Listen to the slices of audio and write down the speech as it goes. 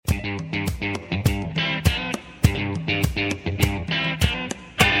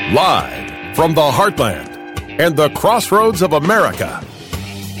Live from the heartland and the crossroads of America,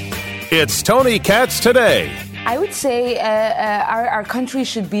 it's Tony Katz Today. I would say our country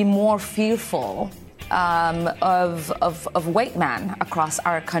should be more fearful of white men across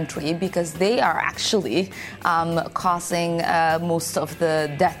our country, because they are actually causing most of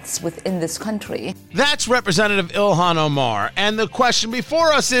the deaths within this country. That's Representative Ilhan Omar. And the question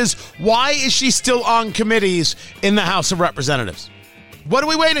before us is, why is she still on committees in the House of Representatives? What are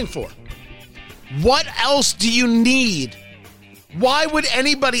we waiting for? What else do you need? Why would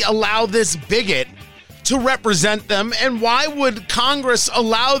anybody allow this bigot to represent them? And why would Congress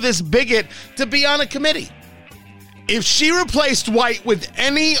allow this bigot to be on a committee? If she replaced white with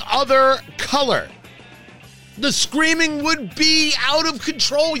any other color, the screaming would be out of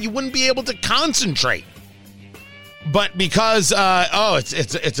control. You wouldn't be able to concentrate. But because,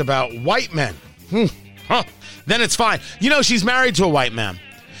 it's about white men. Then it's fine. You know, she's married to a white man.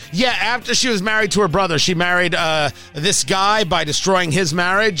 Yeah, after she was married to her brother, she married this guy by destroying his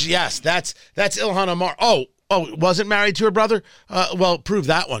marriage. Yes, that's Ilhan Omar. Oh, wasn't married to her brother? Well, prove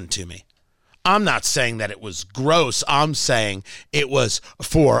that one to me. I'm not saying that it was gross. I'm saying it was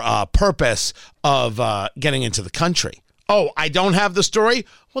for purpose of getting into the country. Oh, I don't have the story?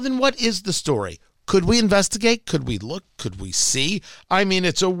 Well, then what is the story? Could we investigate? Could we look? Could we see? I mean,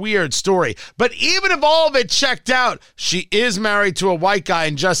 it's a weird story. But even if all of it checked out, she is married to a white guy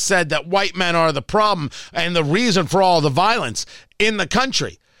and just said that white men are the problem and the reason for all the violence in the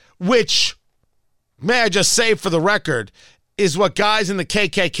country, which, may I just say for the record, is what guys in the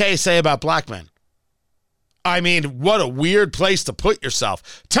KKK say about black men. I mean, what a weird place to put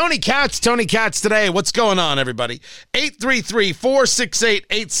yourself. Tony Katz Today. What's going on, everybody?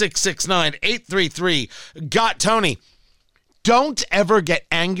 833-468-8669. 833-GOT-TONY. Don't ever get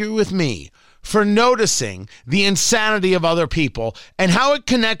angry with me for noticing the insanity of other people and how it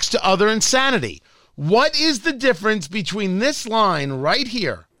connects to other insanity. What is the difference between this line right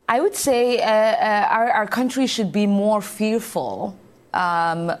here? I would say our country should be more fearful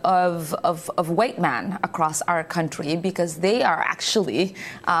of white men across our country, because they are actually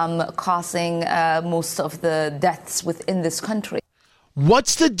causing most of the deaths within this country.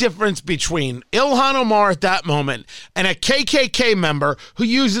 What's the difference between Ilhan Omar at that moment and a KKK member who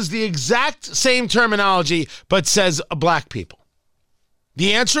uses the exact same terminology but says black people?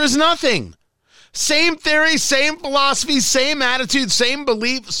 The answer is nothing. Same theory, same philosophy, same attitude, same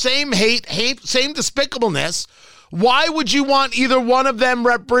belief, same hate, same despicableness. Why would you want either one of them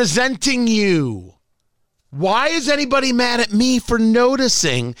representing you? Why is anybody mad at me for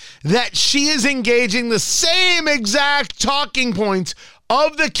noticing that she is engaging the same exact talking points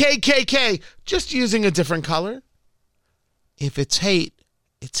of the KKK, just using a different color? If it's hate,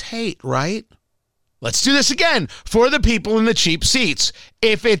 right? Let's do this again for the people in the cheap seats.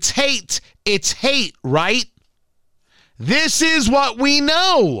 If it's hate, right? This is what we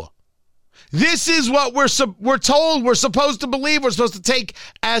know. This is what we're told we're supposed to believe, we're supposed to take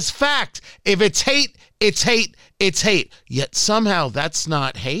as fact. If it's hate, it's hate, it's hate. Yet somehow that's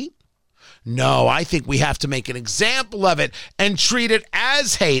not hate? No, I think we have to make an example of it and treat it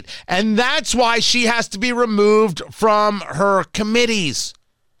as hate. And that's why she has to be removed from her committees.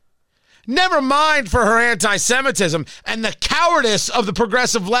 Never mind for her anti-Semitism and the cowardice of the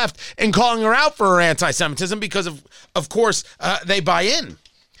progressive left in calling her out for her anti-Semitism, because of course, they buy in.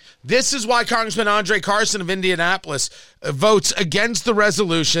 This is why Congressman Andre Carson of Indianapolis votes against the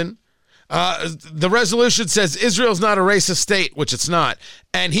resolution. The resolution says Israel's not a racist state, which it's not,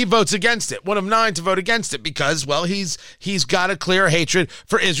 and he votes against it. One of 9 to vote against it because, well, he's got a clear hatred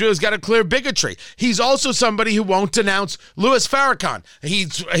for Israel. He's got a clear bigotry. He's also somebody who won't denounce Louis Farrakhan.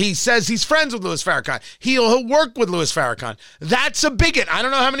 He says he's friends with Louis Farrakhan. He'll work with Louis Farrakhan. That's a bigot. I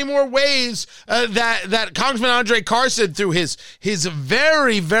don't know how many more ways that Congressman Andre Carson, through his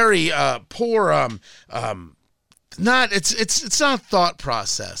very, very poor it's not thought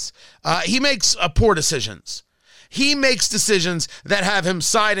process. He makes poor decisions. He makes decisions that have him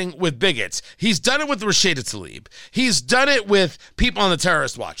siding with bigots. He's done it with Rashida Tlaib. He's done it with people on the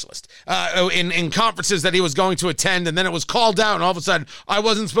terrorist watch list in conferences that he was going to attend, and then it was called out, and all of a sudden, I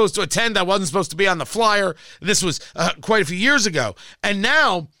wasn't supposed to attend. I wasn't supposed to be on the flyer. This was quite a few years ago. And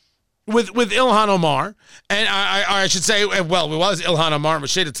now, with Ilhan Omar, and I should say, well, it was Ilhan Omar,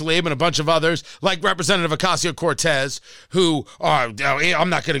 Rashida Tlaib, and a bunch of others, like Representative Ocasio-Cortez, who are, I'm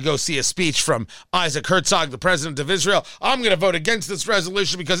not going to go see a speech from Isaac Herzog, the president of Israel. I'm going to vote against this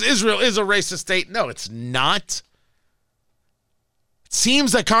resolution because Israel is a racist state. No, it's not. It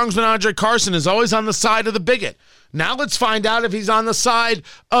seems that Congressman Andre Carson is always on the side of the bigot. Now let's find out if he's on the side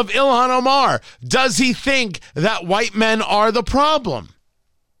of Ilhan Omar. Does he think that white men are the problem?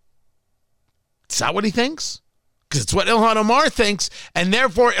 Is that what he thinks? Because it's what Ilhan Omar thinks, and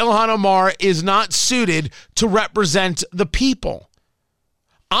therefore Ilhan Omar is not suited to represent the people.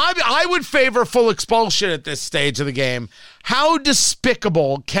 I would favor full expulsion at this stage of the game. How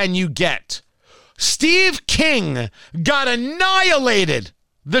despicable can you get? Steve King got annihilated,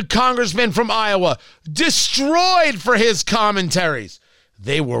 the congressman from Iowa, destroyed for his commentaries.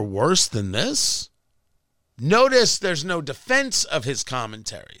 They were worse than this? Notice there's no defense of his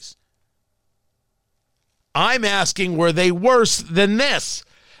commentaries. I'm asking, were they worse than this?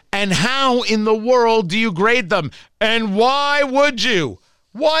 And how in the world do you grade them? And why would you?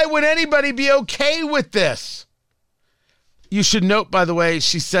 Why would anybody be okay with this? You should note, by the way,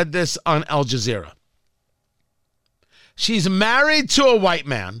 she said this on Al Jazeera. She's married to a white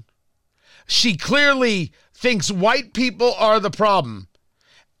man. She clearly thinks white people are the problem.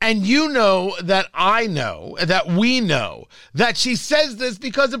 And you know that I know, that we know, that she says this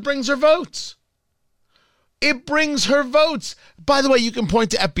because it brings her votes. It brings her votes. By the way, you can point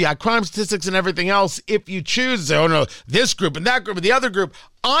to FBI crime statistics and everything else if you choose. Say, oh no, this group and that group and the other group.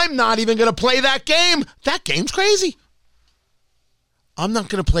 I'm not even going to play that game. That game's crazy. I'm not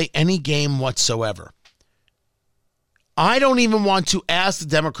going to play any game whatsoever. I don't even want to ask the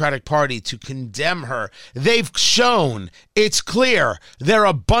Democratic Party to condemn her. They've shown, it's clear, they're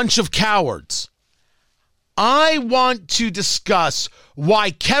a bunch of cowards. I want to discuss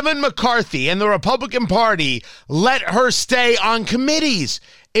why Kevin McCarthy and the Republican Party let her stay on committees.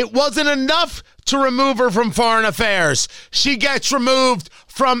 It wasn't enough to remove her from foreign affairs. She gets removed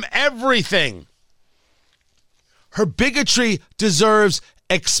from everything. Her bigotry deserves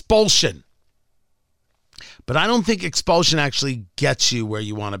expulsion. But I don't think expulsion actually gets you where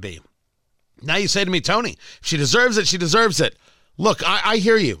you want to be. Now you say to me, Tony, if she deserves it, she deserves it. Look, I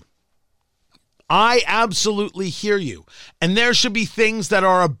hear you. I absolutely hear you. And there should be things that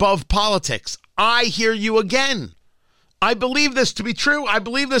are above politics. I hear you again. I believe this to be true. I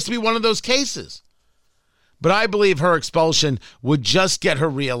believe this to be one of those cases. But I believe her expulsion would just get her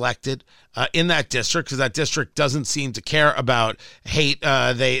reelected in that district, because that district doesn't seem to care about hate.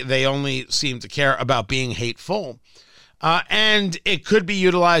 They only seem to care about being hateful. And it could be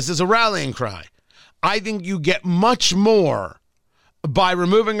utilized as a rallying cry. I think you get much more by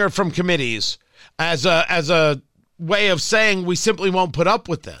removing her from committees as a way of saying we simply won't put up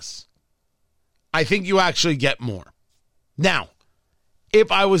with this. I think you actually get more. Now,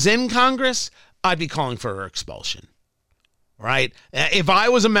 if I was in Congress, I'd be calling for her expulsion, right? If I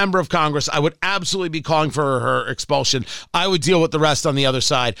was a member of Congress, I would absolutely be calling for her expulsion. I would deal with the rest on the other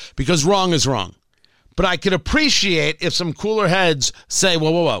side, because wrong is wrong. But I could appreciate if some cooler heads say,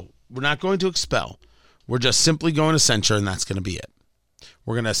 whoa, we're not going to expel. We're just simply going to censure, and that's going to be it.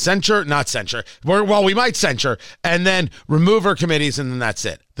 We're going to censure, not censure. We might censure, and then remove her committees, and then that's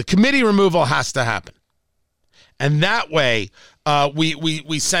it. The committee removal has to happen. And that way,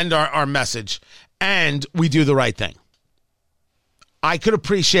 we send our message, and we do the right thing. I could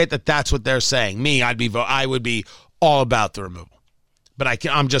appreciate that that's what they're saying. I would be all about the removal. But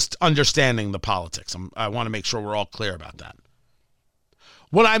I'm just understanding the politics. I want to make sure we're all clear about that.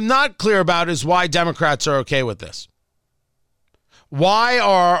 What I'm not clear about is why Democrats are okay with this. Why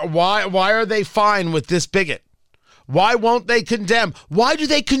are they fine with this bigot? Why won't they condemn? Why do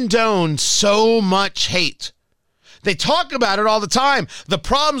they condone so much hate? They talk about it all the time. The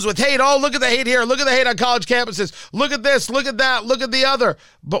problems with hate. Oh, look at the hate here. Look at the hate on college campuses. Look at this. Look at that. Look at the other.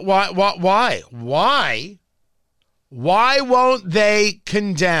 But why? Why won't they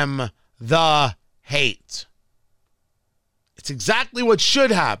condemn the hate? It's exactly what should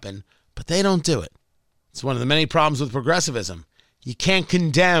happen, but they don't do it. It's one of the many problems with progressivism. You can't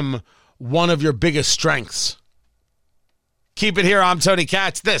condemn one of your biggest strengths. Keep it here. I'm Tony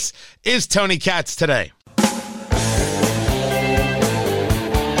Katz. This is Tony Katz Today.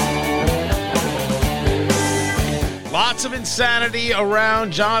 Lots of insanity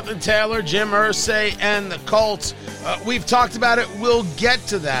around Jonathan Taylor, Jim Irsay, and the Colts. We've talked about it. We'll get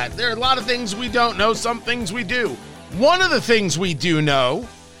to that. There are a lot of things we don't know, some things we do. One of the things we do know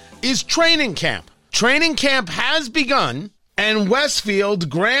is training camp. Training camp has begun, and Westfield,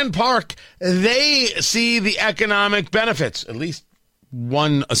 Grand Park, they see the economic benefits. At least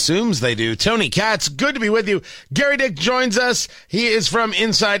one assumes they do. Tony Katz, good to be with you. Gary Dick joins us. He is from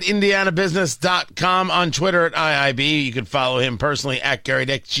InsideIndianaBusiness.com, on Twitter at IIB. You can follow him personally at Gary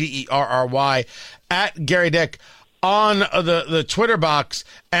Dick, Gerry, at Gary Dick on the Twitter box.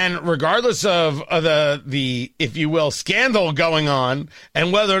 And regardless of the, if you will, scandal going on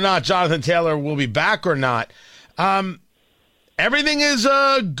and whether or not Jonathan Taylor will be back or not, everything is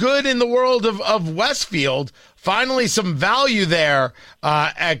good in the world of Westfield. Finally, some value there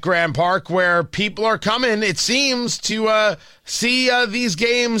at Grand Park where people are coming, it seems, to see these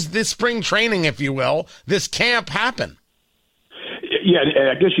games, this spring training, if you will, this camp happen. Yeah, and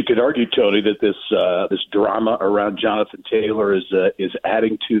I guess you could argue, Tony, that this drama around Jonathan Taylor is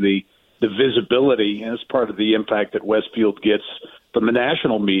adding to the visibility, and it's part of the impact that Westfield gets from the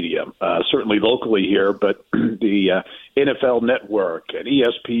national media, certainly locally here, but the NFL Network and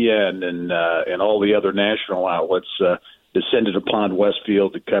ESPN and all the other national outlets descended upon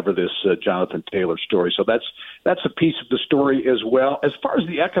Westfield to cover this Jonathan Taylor story. So that's a piece of the story as well. As far as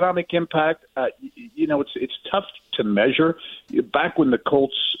the economic impact, it's tough to measure. Back when the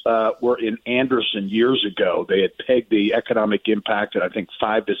Colts were in Anderson years ago, they had pegged the economic impact at, I think,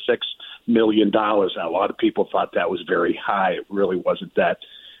 $5 to $6 million. Now, a lot of people thought that was very high. It really wasn't that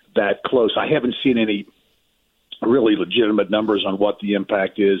close. I haven't seen any really legitimate numbers on what the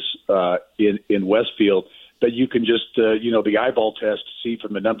impact is in Westfield. But you can just, the eyeball test, see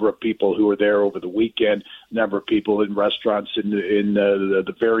from the number of people who are there over the weekend, number of people in restaurants in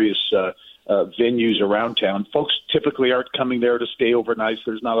the various venues around town. Folks typically aren't coming there to stay overnight.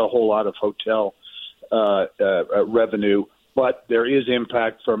 There's not a whole lot of hotel revenue, but there is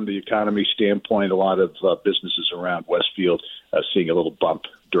impact from the economy standpoint. A lot of businesses around Westfield seeing a little bump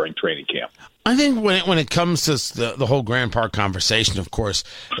during training camp. I think when it comes to the whole Grand Park conversation, of course,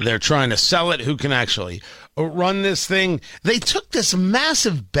 they're trying to sell it. Who can actually run this thing? They took this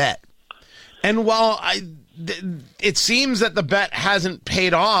massive bet, and while it seems that the bet hasn't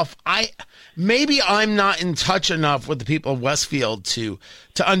paid off, maybe I'm not in touch enough with the people of Westfield to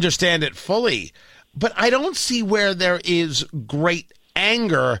understand it fully. But I don't see where there is great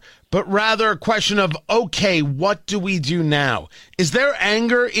anger, but rather a question of, okay, what do we do now? Is there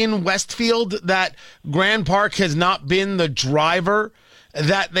anger in Westfield that Grand Park has not been the driver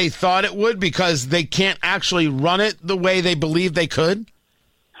that they thought it would because they can't actually run it the way they believed they could?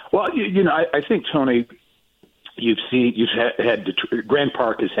 Well, I think, Tony, Grand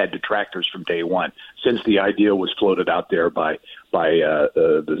Park has had detractors from day one since the idea was floated out there by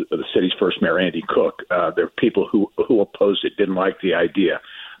the city's first mayor, Andy Cook. There are people who opposed it, didn't like the idea.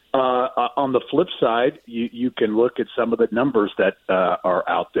 On the flip side, you can look at some of the numbers that are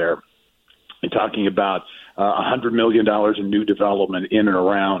out there. You're talking about $100 million in new development in and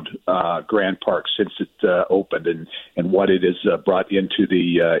around Grand Park since it opened, and what it has brought into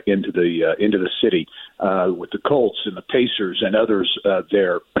the city with the Colts and the Pacers and others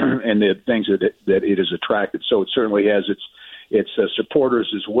there, and the things that it has attracted. So it certainly has its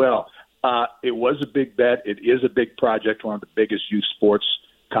supporters as well. It was a big bet. It is a big project, one of the biggest youth sports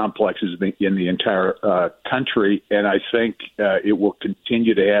complexes in the entire country, and I think it will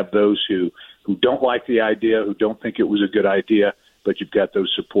continue to have those who don't like the idea, who don't think it was a good idea, but you've got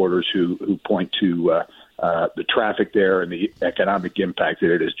those supporters who point to the traffic there and the economic impact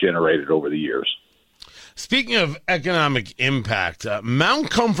that it has generated over the years. Speaking of economic impact, Mount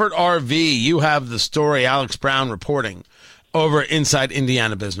Comfort RV, you have the story, Alex Brown reporting over at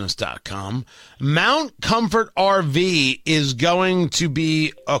InsideIndianaBusiness.com. Mount Comfort RV is going to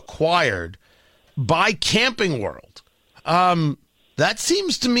be acquired by Camping World. That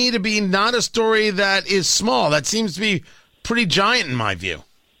seems to me to be not a story that is small. That seems to be pretty giant in my view.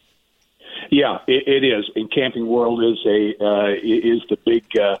 Yeah, it is. And Camping World is the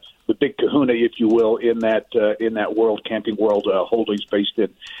big kahuna, if you will, in that world. Camping World Holdings, based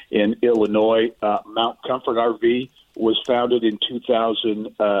in Illinois. Mount Comfort RV was founded in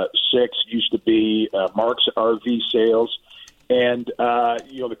 2006. Used to be Mark's RV Sales. And,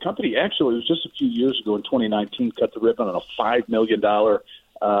 the company actually, it was just a few years ago in 2019, cut the ribbon on a $5 million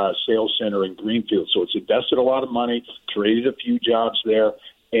sales center in Greenfield. So it's invested a lot of money, created a few jobs there,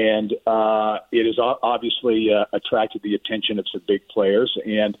 and it has obviously attracted the attention of some big players.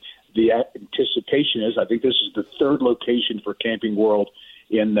 And the anticipation is, I think this is the third location for Camping World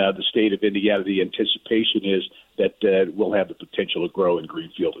in the state of Indiana. The anticipation is that we'll have the potential to grow in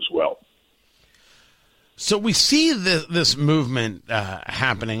Greenfield as well. So we see this movement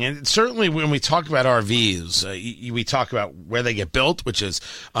happening, and certainly when we talk about RVs, we talk about where they get built, which is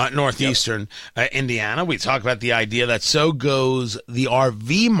northeastern Indiana. We talk about the idea that so goes the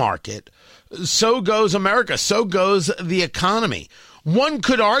RV market, so goes America, so goes the economy. One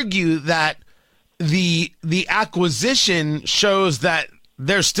could argue that the acquisition shows that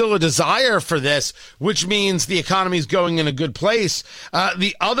there's still a desire for this, which means the economy is going in a good place.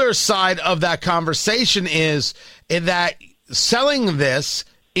 The other side of that conversation is that selling this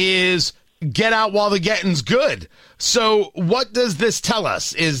is get out while the getting's good. So what does this tell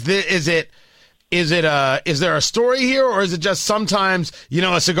us? Is it Is there a story here, or is it just sometimes,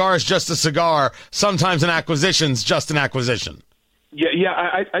 a cigar is just a cigar, sometimes an acquisition's just an acquisition?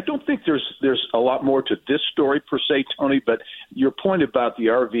 Yeah. I don't think there's a lot more to this story per se, Tony. But your point about the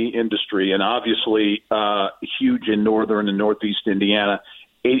RV industry, and obviously huge in northern and northeast Indiana,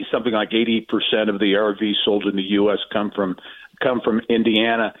 something like 80% of the RVs sold in the U.S. come from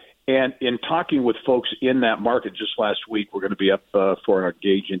Indiana. And in talking with folks in that market just last week, we're going to be up for our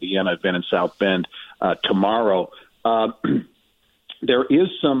Gage, Indiana event in South Bend tomorrow. There is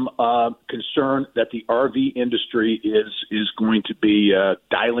some concern that the RV industry is going to be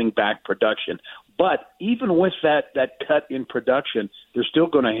dialing back production. But even with that cut in production, they're still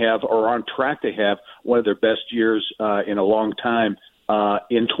going to have, or on track to have, one of their best years in a long time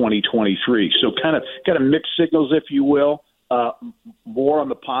in 2023. So kind of mixed signals, if you will. More on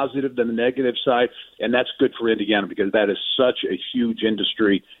the positive than the negative side, and that's good for Indiana because that is such a huge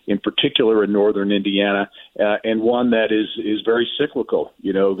industry, in particular in northern Indiana, and one that is very cyclical.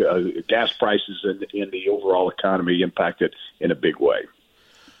 Gas prices in the overall economy impacted in a big way.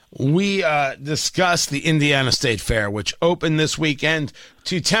 We discussed the Indiana State Fair, which opened this weekend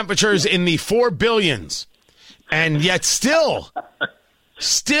to temperatures in the 4 billions, and yet still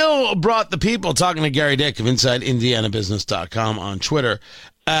brought the people. Talking to Gary Dick of InsideIndianaBusiness.com on Twitter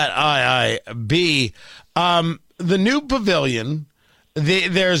at IIB. The new pavilion,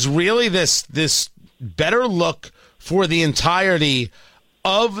 there's really this better look for the entirety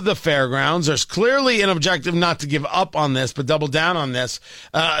of the fairgrounds. There's clearly an objective not to give up on this, but double down on this.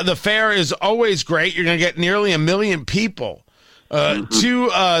 The fair is always great. You're going to get nearly 1 million people to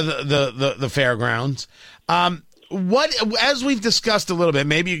the fairgrounds. As we've discussed a little bit,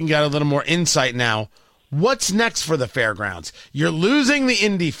 maybe you can get a little more insight now. What's next for the fairgrounds? You're losing the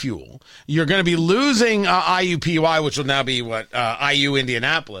Indy Fuel. You're going to be losing IUPUI, which will now be IU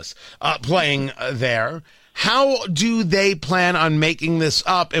Indianapolis, playing there. How do they plan on making this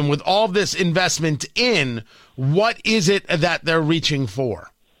up? And with all this investment in, what is it that they're reaching for?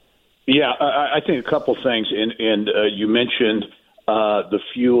 Yeah, I think a couple things. And you mentioned the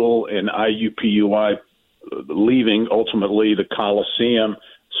fuel and IUPUI leaving ultimately the Coliseum.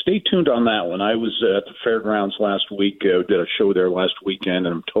 Stay tuned on that one. I was at the fairgrounds last week, did a show there last weekend,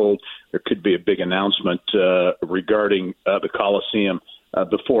 and I'm told there could be a big announcement regarding the Coliseum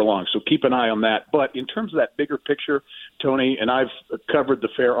before long. So keep an eye on that. But in terms of that bigger picture, Tony, and I've covered the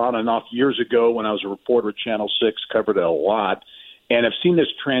fair on and off years ago when I was a reporter at Channel 6, covered it a lot. And I've seen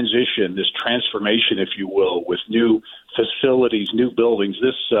this transition, this transformation, if you will, with new facilities, new buildings.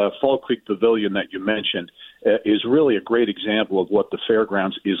 This Fall Creek Pavilion that you mentioned is really a great example of what the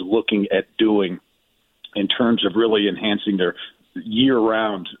fairgrounds is looking at doing in terms of really enhancing their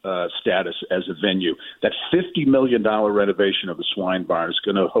year-round status as a venue. That $50 million renovation of the Swine Barn is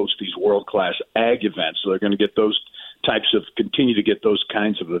going to host these world-class ag events. So they're going to continue to get those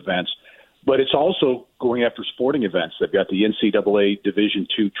kinds of events. But it's also going after sporting events. They've got the NCAA Division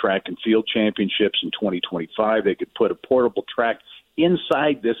II Track and Field Championships in 2025. They could put a portable track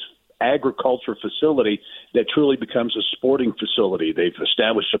inside this agriculture facility that truly becomes a sporting facility. They've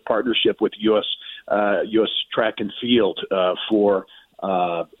established a partnership with U.S. Track and Field for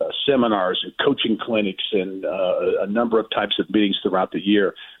seminars and coaching clinics and a number of types of meetings throughout the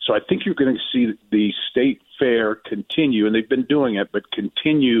year. So I think you're going to see the state fair continue, and they've been doing it, but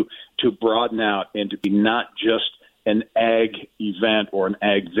continue to broaden out and to be not just an ag event or an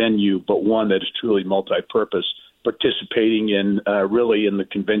ag venue, but one that is truly multi-purpose, participating in really in the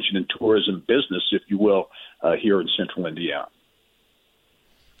convention and tourism business, if you will, here in central Indiana.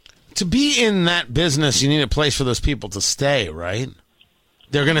 To be in that business, you need a place for those people to stay, right?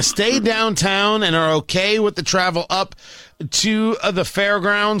 They're going to stay downtown and are okay with the travel up to the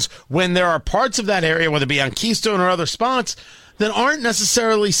fairgrounds when there are parts of that area, whether it be on Keystone or other spots, that aren't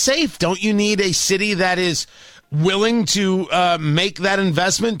necessarily safe. Don't you need a city that is willing to make that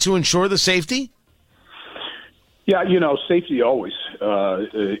investment to ensure the safety? Yeah, safety always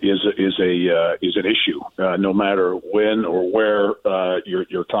is an issue, no matter when or where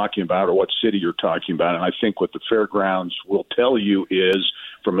you're talking about or what city you're talking about. And I think what the fairgrounds will tell you is,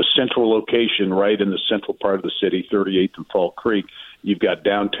 from a central location right in the central part of the city, 38th and Fall Creek, you've got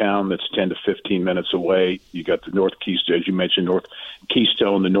downtown that's 10 to 15 minutes away. You got the North Keystone, as you mentioned, North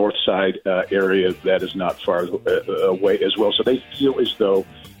Keystone, the north side area that is not far away as well. So they feel as though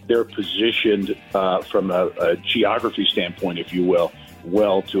they're positioned from a geography standpoint, if you will,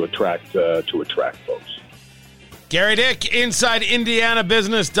 well to attract folks. Gary Dick,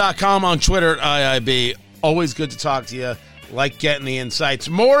 InsideIndianaBusiness.com on Twitter at IIB. Always good to talk to you. Like getting the insights.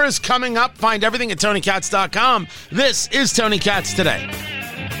 More is coming up. Find everything at TonyKatz.com. This is Tony Katz Today.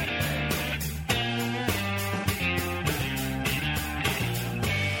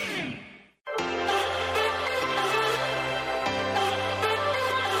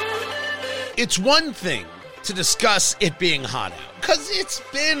 It's one thing to discuss it being hot out, because it's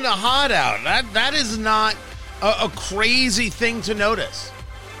been hot out. That is not a crazy thing to notice.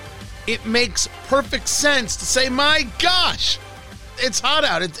 It makes perfect sense to say, my gosh, it's hot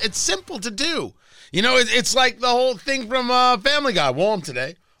out. It's simple to do. You know, it's like the whole thing from Family Guy. Warm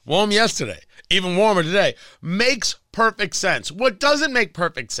today, warm yesterday, even warmer today. Makes perfect sense. What doesn't make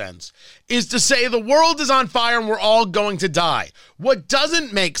perfect sense is to say the world is on fire and we're all going to die. What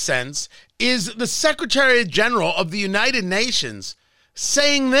doesn't make sense is the Secretary General of the United Nations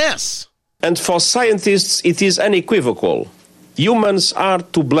saying this. And for scientists, it is unequivocal. Humans are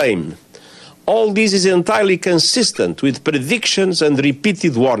to blame. All this is entirely consistent with predictions and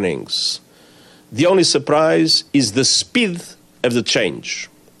repeated warnings. The only surprise is the speed of the change.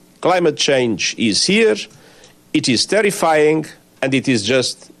 Climate change is here, it is terrifying, and it is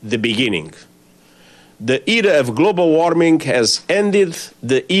just the beginning. The era of global warming has ended,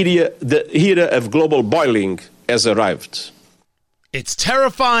 the era of global boiling has arrived. It's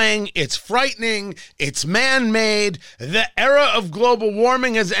terrifying, it's frightening, it's man-made. The era of global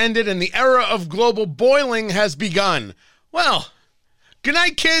warming has ended and the era of global boiling has begun. Well, good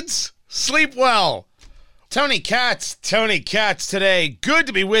night, kids. Sleep well. Tony Katz today. Good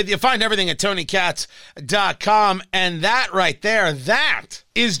to be with you. Find everything at TonyKatz.com. And that right there, that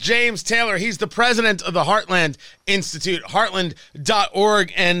is James Taylor. He's the president of the Heartland Institute,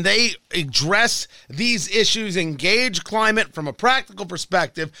 heartland.org. And they address these issues, engage climate from a practical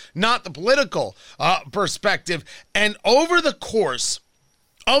perspective, not the political perspective. And over the course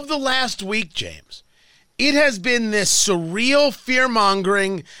of the last week, James, it has been this surreal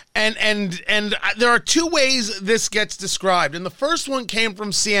fear-mongering, and there are two ways this gets described. And the first one came from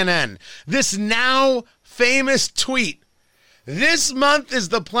CNN. This now famous tweet. This month is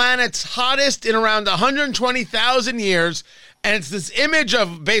the planet's hottest in around 120,000 years. And it's this image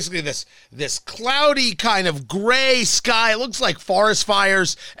of basically this cloudy kind of gray sky. It looks like forest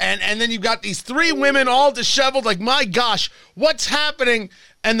fires. And then you've got these three women all disheveled. Like, my gosh, what's happening?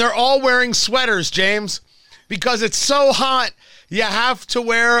 And they're all wearing sweaters, James. Because it's so hot, you have to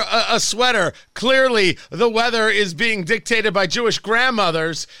wear a sweater. Clearly, the weather is being dictated by Jewish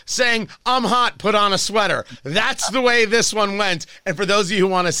grandmothers saying, I'm hot, put on a sweater. That's the way this one went. And for those of you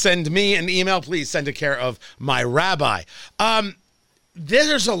who want to send me an email, please send it care of my rabbi.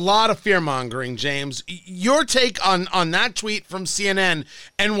 There's a lot of fear-mongering, James. Your take on that tweet from CNN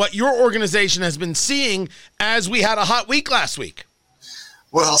and what your organization has been seeing as we had a hot week last week.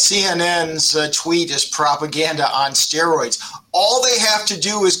 Well, CNN's tweet is propaganda on steroids. All they have to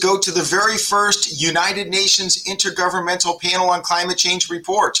do is go to the very first United Nations Intergovernmental Panel on Climate Change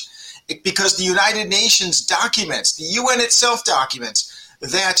report, because the United Nations documents, the UN itself documents,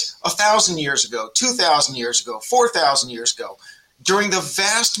 that 1,000 years ago, 2,000 years ago, 4,000 years ago, during the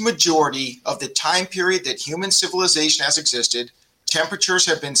vast majority of the time period that human civilization has existed, temperatures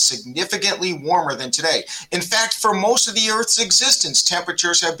have been significantly warmer than today. In fact, for most of the Earth's existence,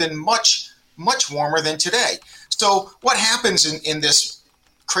 temperatures have been much, much warmer than today. So what happens in this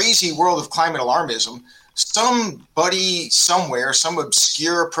crazy world of climate alarmism? Somebody somewhere, some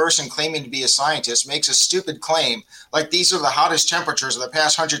obscure person claiming to be a scientist, makes a stupid claim like these are the hottest temperatures of the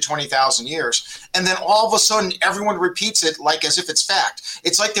past 120,000 years. And then all of a sudden, everyone repeats it like as if it's fact.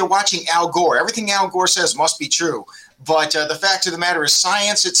 It's like they're watching Al Gore. Everything Al Gore says must be true. But the fact of the matter is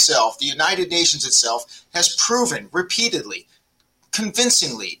science itself, the United Nations itself, has proven repeatedly,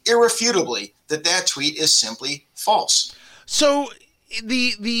 convincingly, irrefutably, that tweet is simply false. So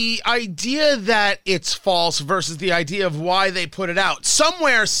the idea that it's false versus the idea of why they put it out.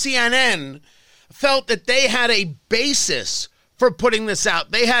 Somewhere CNN felt that they had a basis for putting this out.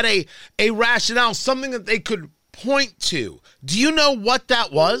 They had a rationale, something that they could point to. Do you know what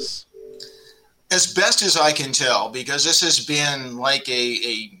that was? As best as I can tell, because this has been like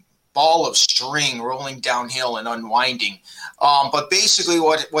a ball of string rolling downhill and unwinding. But basically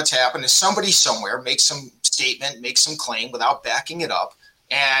what's happened is somebody somewhere makes some statement, makes some claim without backing it up.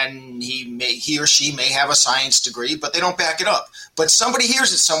 And he or she may have a science degree, but they don't back it up. But somebody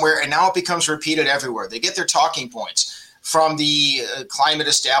hears it somewhere, and now it becomes repeated everywhere. They get their talking points from the climate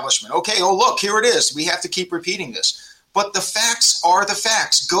establishment. Okay, oh, look, here it is. We have to keep repeating this. But the facts are the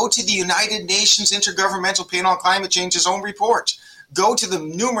facts. Go to the United Nations Intergovernmental Panel on Climate Change's own report. Go to the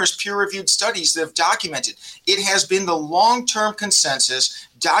numerous peer-reviewed studies that have documented. It has been the long-term consensus,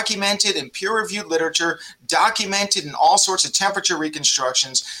 documented in peer-reviewed literature, documented in all sorts of temperature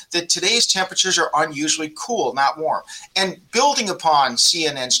reconstructions, that today's temperatures are unusually cool, not warm. And building upon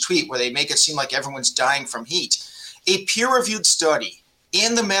CNN's tweet where they make it seem like everyone's dying from heat, a peer-reviewed study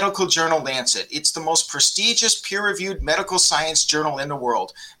in the medical journal Lancet, it's the most prestigious peer-reviewed medical science journal in the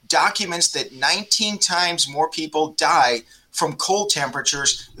world, documents that 19 times more people die from cold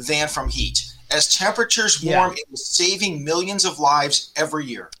temperatures than from heat. As temperatures warm, it is saving millions of lives every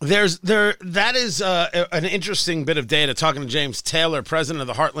year. That is an interesting bit of data. Talking to James Taylor, president of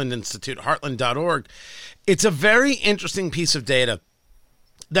the Heartland Institute, heartland.org. It's a very interesting piece of data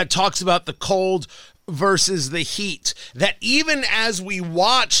that talks about the cold versus the heat. That even as we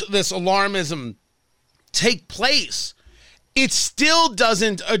watch this alarmism take place, it still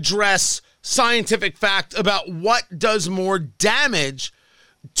doesn't address scientific fact about what does more damage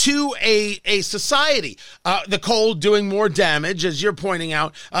to a society. The cold doing more damage, as you're pointing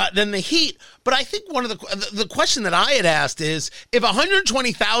out, than the heat. But I think one of the question that I had asked is, if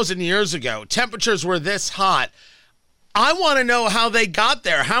 120,000 years ago temperatures were this hot, I want to know how they got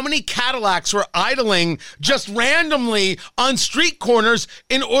there. How many Cadillacs were idling just randomly on street corners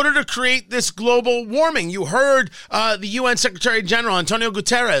in order to create this global warming? You heard the UN Secretary General, Antonio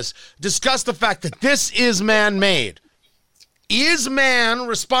Guterres, discuss the fact that this is man-made. Is man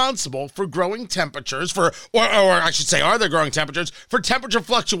responsible for growing temperatures, or I should say, are there growing temperatures, for temperature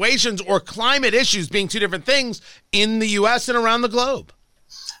fluctuations or climate issues being two different things in the U.S. and around the globe?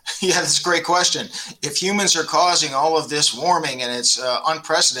 Yeah, that's a great question. If humans are causing all of this warming and it's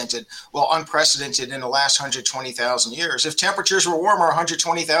unprecedented in the last 120,000 years, if temperatures were warmer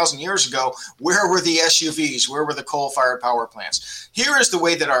 120,000 years ago, where were the SUVs? Where were the coal-fired power plants? Here is the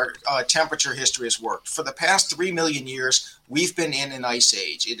way that our temperature history has worked. For the past 3 million years, we've been in an ice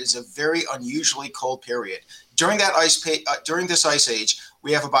age. It is a very unusually cold period. During this ice age,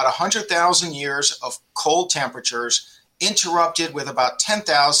 we have about 100,000 years of cold temperatures interrupted with about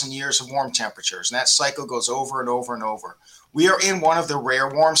 10,000 years of warm temperatures. And that cycle goes over and over and over. We are in one of the rare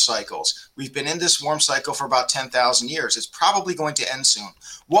warm cycles. We've been in this warm cycle for about 10,000 years. It's probably going to end soon.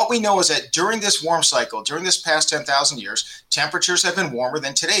 What we know is that during this warm cycle, during this past 10,000 years, temperatures have been warmer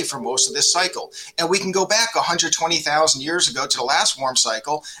than today for most of this cycle. And we can go back 120,000 years ago to the last warm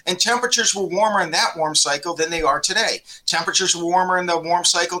cycle, and temperatures were warmer in that warm cycle than they are today. Temperatures were warmer in the warm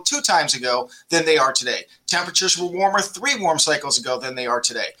cycle 2 times ago than they are today. Temperatures were warmer 3 warm cycles ago than they are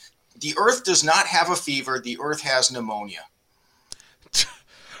today. The Earth does not have a fever. The Earth has pneumonia.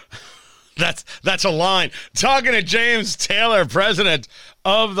 That's a line. Talking to James Taylor, president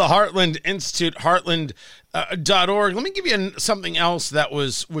of the Heartland Institute, heartland.org. Let me give you something else that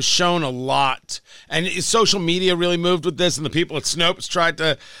was shown a lot. And social media really moved with this, and the people at Snopes tried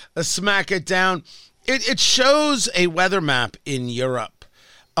to smack it down. It shows a weather map in Europe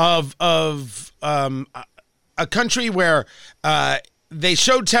of a country where they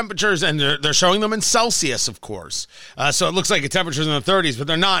showed temperatures, and they're showing them in Celsius, of course. So it looks like the temperatures in the 30s, but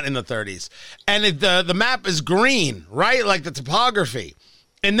they're not in the 30s. And the map is green, right? Like the topography.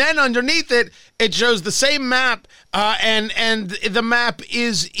 And then underneath it, it shows the same map, and the map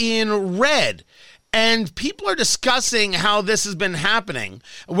is in red. And people are discussing how this has been happening,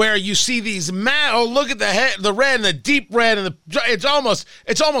 where you see these look at the red and the deep red, and it's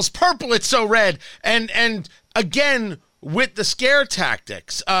almost purple. It's so red. And again, with the scare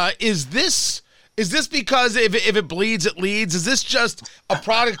tactics, is this because if it bleeds, it leads? Is this just a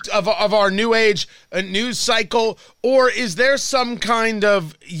product of our new age news cycle? Or is there some kind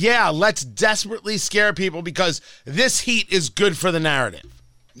of, let's desperately scare people because this heat is good for the narrative?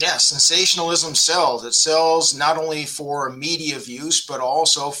 Yeah, sensationalism sells. It sells not only for media views, but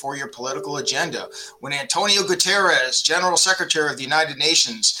also for your political agenda. When Antonio Guterres, General Secretary of the United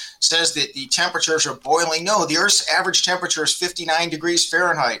Nations, says that the temperatures are boiling, no, the Earth's average temperature is 59 degrees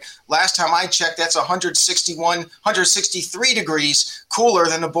Fahrenheit. Last time I checked, that's 163 degrees cooler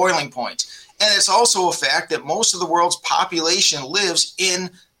than the boiling point. And it's also a fact that most of the world's population lives in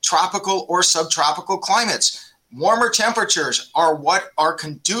tropical or subtropical climates. Warmer temperatures are what are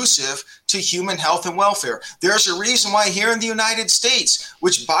conducive to human health and welfare. There's a reason why here in the United States,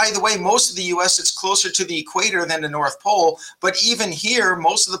 which, by the way, most of the U.S., it's closer to the equator than the North Pole, but even here,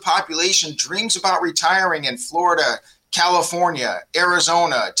 most of the population dreams about retiring in Florida, California,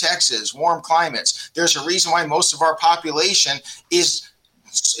 Arizona, Texas, warm climates. There's a reason why most of our population is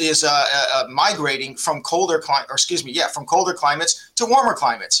migrating from colder climates to warmer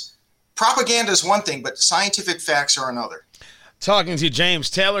climates. Propaganda is one thing, but scientific facts are another. Talking to James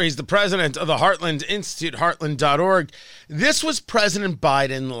Taylor, he's the president of the Heartland Institute, heartland.org. This was President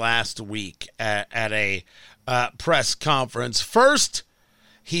Biden last week at a press conference. First,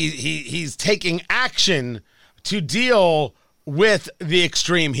 he's taking action to deal with the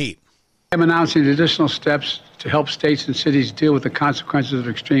extreme heat. I'm announcing additional steps to help states and cities deal with the consequences of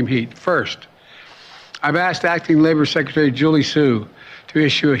extreme heat. First, I've asked Acting Labor Secretary Julie Su to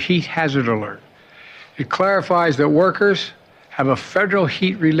issue a heat hazard alert. It clarifies that workers, have federal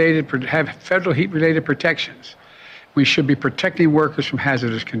heat-related protections. We should be protecting workers from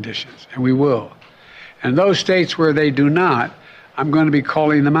hazardous conditions, and we will. And those states where they do not, I'm going to be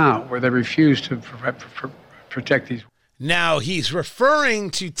calling them out, where they refuse to protect these. Now, he's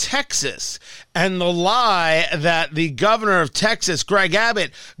referring to Texas and the lie that the governor of Texas, Greg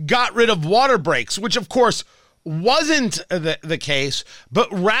Abbott, got rid of water breaks, which, of course, wasn't the case, but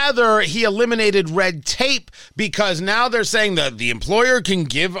rather he eliminated red tape, because now they're saying that the employer can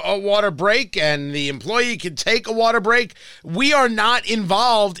give a water break and the employee can take a water break. We are not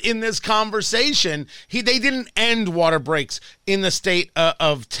involved in this conversation. They didn't end water breaks in the state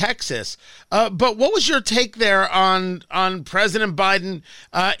of Texas. But what was your take there on President Biden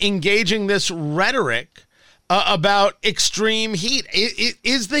engaging this rhetoric about extreme heat?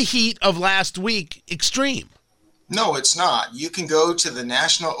 Is the heat of last week extreme? No, it's not. You can go to the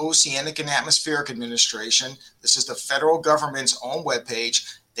National Oceanic and Atmospheric Administration. This is the federal government's own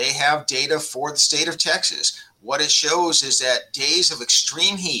webpage. They have data for the state of Texas. What it shows is that days of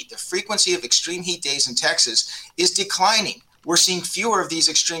extreme heat, the frequency of extreme heat days in Texas is declining. We're seeing fewer of these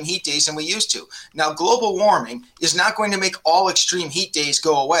extreme heat days than we used to. Now, global warming is not going to make all extreme heat days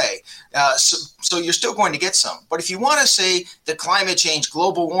go away. So you're still going to get some. But if you want to say that climate change,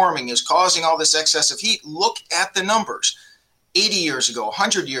 global warming is causing all this excessive heat, look at the numbers. 80 years ago,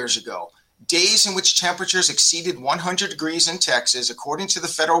 100 years ago, days in which temperatures exceeded 100 degrees in Texas, according to the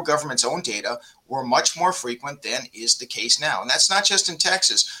federal government's own data, were much more frequent than is the case now. And that's not just in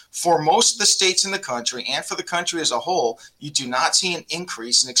Texas. For most of the states in the country and for the country as a whole, you do not see an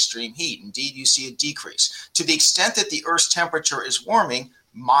increase in extreme heat. Indeed, you see a decrease. To the extent that the Earth's temperature is warming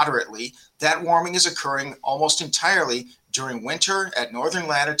moderately, that warming is occurring almost entirely during winter at northern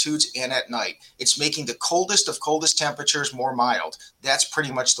latitudes and at night. It's making the coldest of coldest temperatures more mild. That's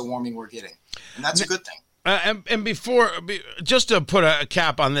pretty much the warming we're getting. And that's a good thing. And before, just to put a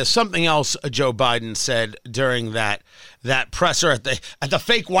cap on this, something else Joe Biden said during that presser at the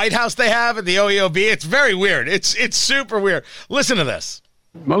fake White House they have at the OEOB. It's very weird. It's super weird. Listen to this.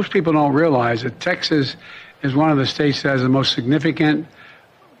 Most people don't realize that Texas is one of the states that has the most significant.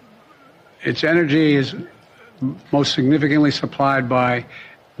 Its energy is most significantly supplied by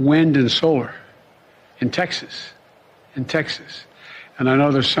wind and solar in Texas. And I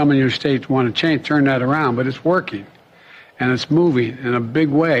know there's some in your state want to turn that around, but it's working, and it's moving in a big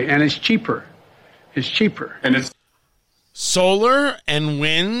way, and it's cheaper. And it's solar and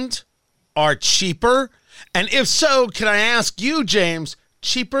wind are cheaper, and if so, can I ask you, James,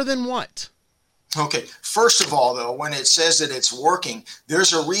 cheaper than what? Okay, first of all, though, when it says that it's working,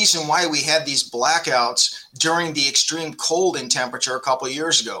 there's a reason why we had these blackouts during the extreme cold in temperature a couple of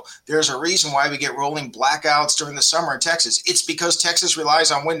years ago. There's a reason why we get rolling blackouts during the summer in Texas. It's because Texas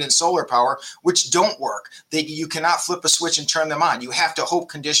relies on wind and solar power, which don't work. You cannot flip a switch and turn them on. You have to hope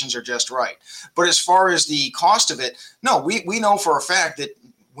conditions are just right. But as far as the cost of it, no, we know for a fact that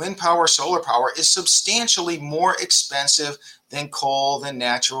wind power, solar power is substantially more expensive than coal, than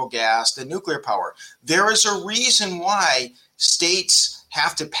natural gas, than nuclear power. There is a reason why states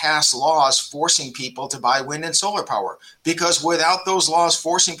have to pass laws forcing people to buy wind and solar power, because without those laws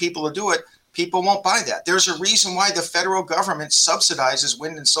forcing people to do it, people won't buy that. There's a reason why the federal government subsidizes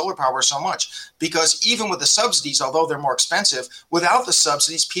wind and solar power so much, because even with the subsidies, although they're more expensive, without the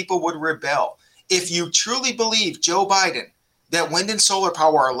subsidies, people would rebel. If you truly believe, Joe Biden, that wind and solar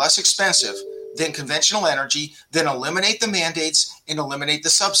power are less expensive than conventional energy, then eliminate the mandates and eliminate the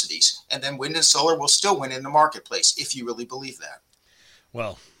subsidies. And then wind and solar will still win in the marketplace, if you really believe that.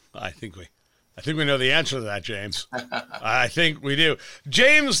 Well, I think we know the answer to that, James. I think we do.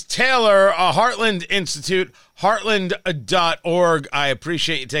 James Taylor, Heartland Institute, heartland.org. I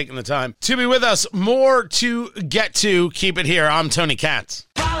appreciate you taking the time to be with us. More to get to. Keep it here. I'm Tony Katz.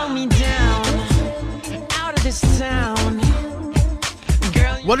 Follow me down, out of this town.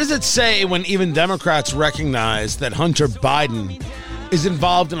 What does it say when even Democrats recognize that Hunter Biden is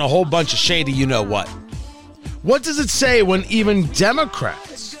involved in a whole bunch of shady you-know-what? What does it say when even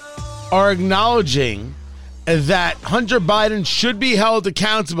Democrats are acknowledging that Hunter Biden should be held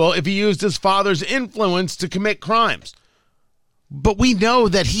accountable if he used his father's influence to commit crimes? But we know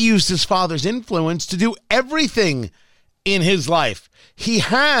that he used his father's influence to do everything in his life. He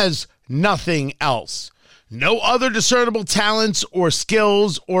has nothing else. No other discernible talents or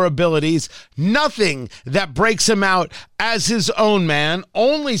skills or abilities. Nothing that breaks him out as his own man.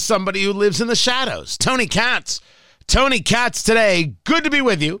 Only somebody who lives in the shadows. Tony Katz. Tony Katz today. Good to be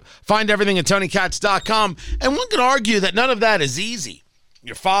with you. Find everything at TonyKatz.com. And one could argue that none of that is easy.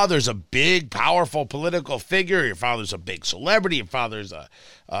 Your father's a big, powerful political figure. Your father's a big celebrity. Your father's a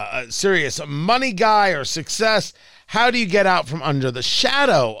serious money guy or success. How do you get out from under the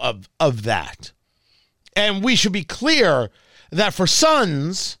shadow of that? And we should be clear that for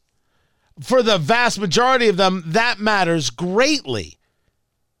sons, for the vast majority of them, that matters greatly.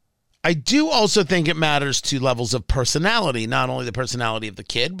 I do also think it matters to levels of personality, not only the personality of the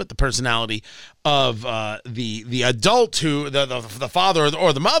kid, but the personality of the adult, who the father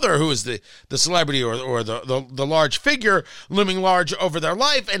or the mother, who is the celebrity or the large figure looming large over their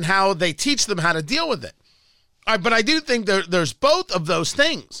life, and how they teach them how to deal with it. But I do think there's both of those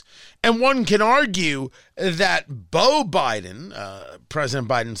things. And one can argue that Beau Biden, President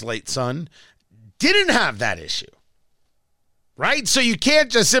Biden's late son, didn't have that issue. Right? So you can't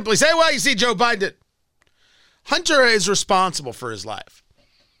just simply say, well, you see, Joe Biden did. Hunter is responsible for his life.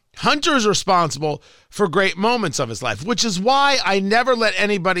 Hunter is responsible for great moments of his life, which is why I never let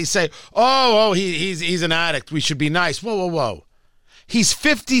anybody say, he's an addict, we should be nice. Whoa. He's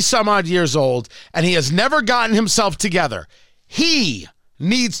 50 some odd years old, and he has never gotten himself together. He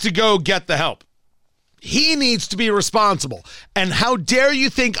needs to go get the help. He needs to be responsible. And how dare you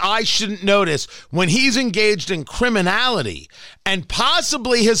think I shouldn't notice when he's engaged in criminality, and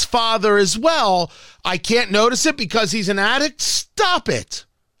possibly his father as well? I can't notice it because he's an addict? Stop it.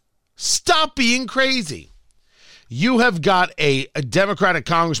 Stop being crazy. You have got a Democratic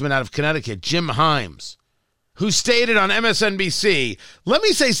congressman out of Connecticut, Jim Himes, who stated on MSNBC, let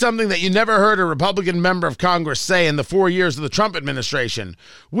me say something that you never heard a Republican member of Congress say in the 4 years of the Trump administration,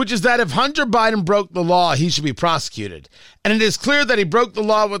 which is that if Hunter Biden broke the law, he should be prosecuted. And it is clear that he broke the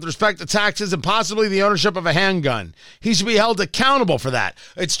law with respect to taxes and possibly the ownership of a handgun. He should be held accountable for that.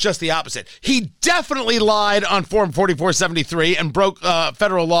 It's just the opposite. He definitely lied on Form 4473 and broke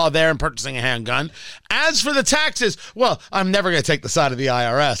federal law there in purchasing a handgun. As for the taxes, well, I'm never going to take the side of the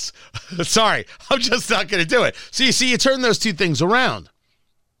IRS. Sorry, I'm just not going to do it. So you see, you turn those two things around.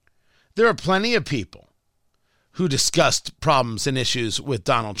 There are plenty of people who discussed problems and issues with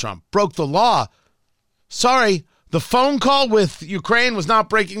Donald Trump. Broke the law. Sorry, the phone call with Ukraine was not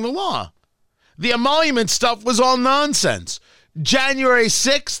breaking the law. The emolument stuff was all nonsense. January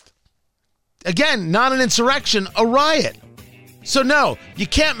 6th, again, not an insurrection, a riot. So no, you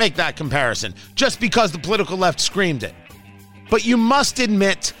can't make that comparison just because the political left screamed it. But you must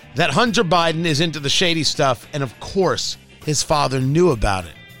admit that Hunter Biden is into the shady stuff, and of course, his father knew about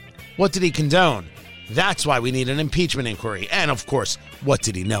it. What did he condone? That's why we need an impeachment inquiry. And of course, what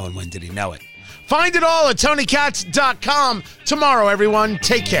did he know and when did he know it? Find it all at TonyKatz.com. Tomorrow, everyone,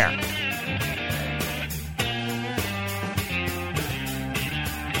 take care.